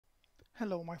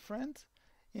Hello my friends,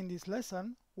 in this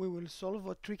lesson we will solve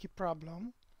a tricky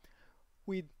problem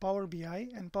with Power BI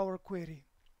and Power Query.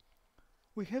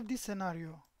 We have this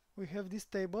scenario, we have this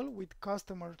table with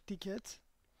customer tickets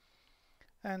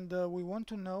and we want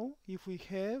to know if we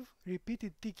have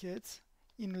repeated tickets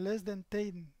in less than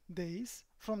 10 days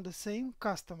from the same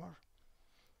customer.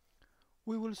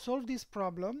 We will solve this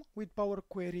problem with Power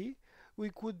Query.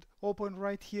 We could open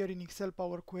right here in Excel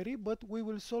Power Query, but we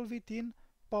will solve it in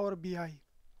Power BI.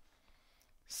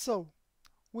 So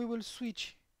we will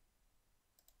switch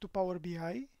to Power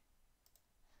BI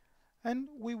and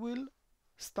we will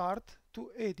start to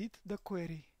edit the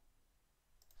query.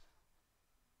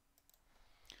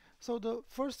 So the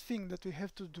first thing that we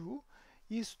have to do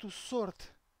is to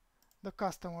sort the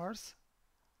customers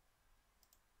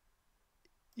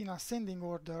in ascending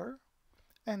order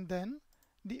and then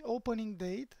the opening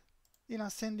date in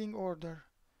ascending order,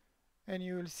 and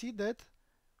you will see that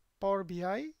Power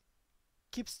BI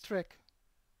keeps track.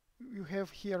 You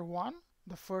have here 1,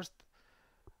 the first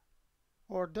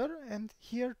order, and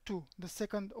here 2, the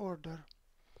second order.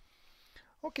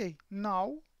 Okay,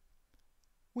 now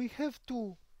we have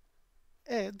to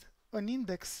add an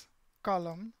index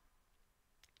column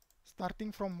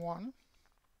starting from 1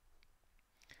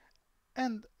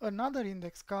 and another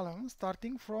index column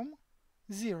starting from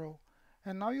 0.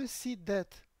 And now you see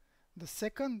that the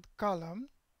second column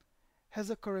has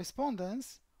a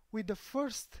correspondence with the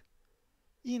first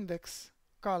index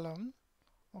column,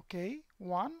 okay,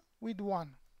 1 with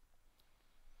 1.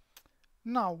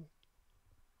 Now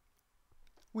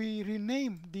we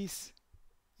rename this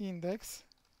index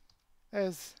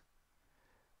as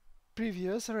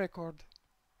previous record.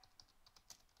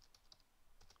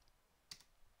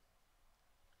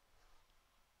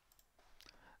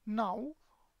 Now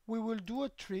we will do a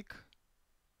trick,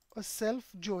 a self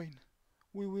join.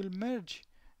 We will merge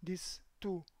these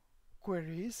two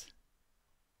queries,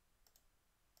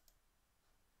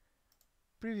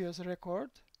 previous record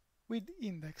with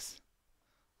index.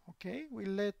 Okay, we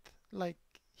let like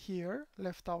here,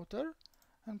 left outer,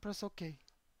 and press OK.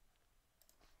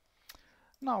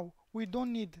 Now we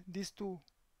don't need these two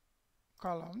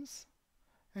columns,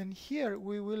 and here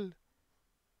we will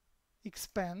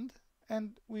expand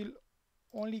and we'll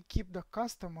only keep the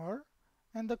customer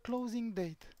and the closing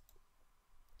date.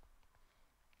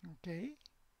 Okay.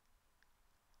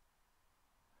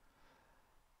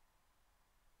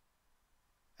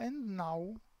 And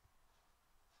now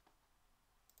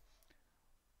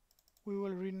we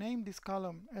will rename this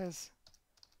column as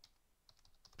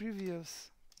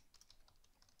previous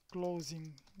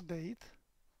closing date.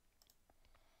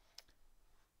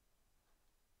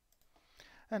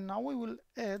 And now we will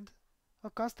add a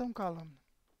custom column.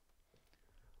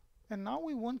 And now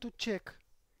we want to check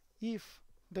if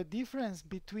the difference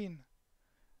between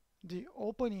the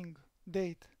opening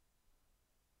date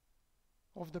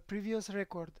of the previous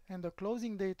record and the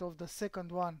closing date of the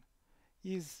second one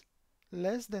is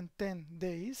less than 10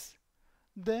 days,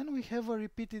 then we have a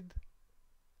repeated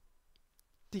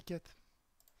ticket.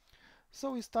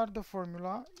 So we start the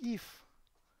formula if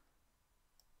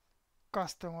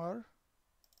customer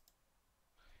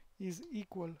is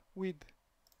equal with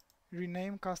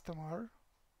rename customer,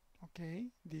 okay,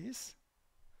 this,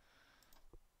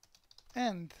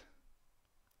 and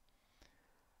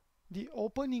the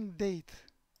opening date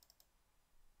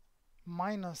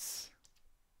minus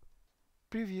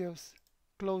previous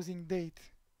closing date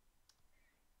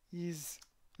is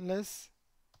less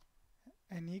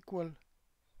and equal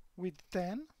with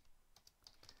 10,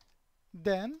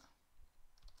 then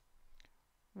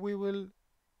we will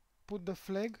put the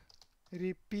flag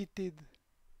repeated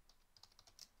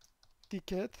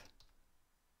ticket,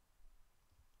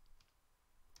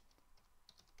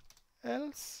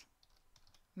 else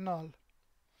null.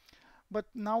 But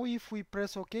now if we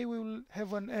press OK, we will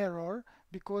have an error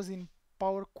because in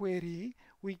Power Query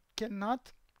we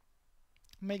cannot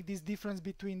make this difference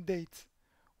between dates.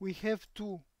 We have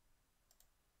to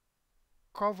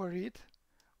cover it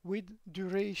with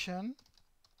duration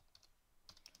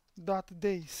dot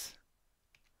days.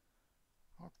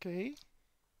 Okay,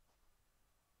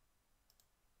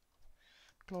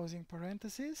 closing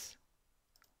parenthesis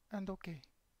and OK.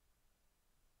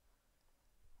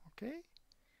 Okay,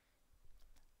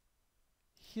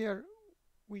 here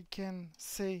we can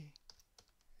say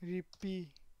repeat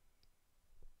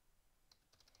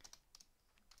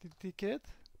the ticket.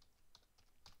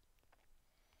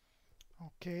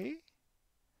 Okay,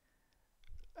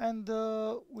 and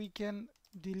we can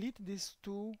delete these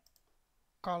two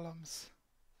columns.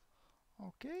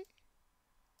 Okay,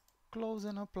 close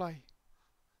and apply.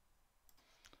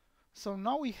 So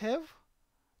now we have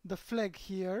the flag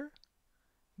here,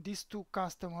 these two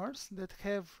customers that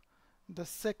have the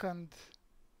second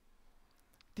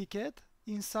ticket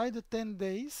inside the 10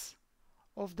 days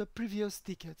of the previous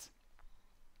tickets.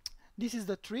 This is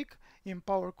the trick in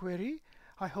Power Query.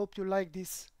 I hope you like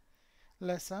this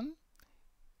lesson.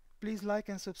 Please like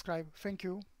and subscribe. Thank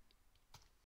you.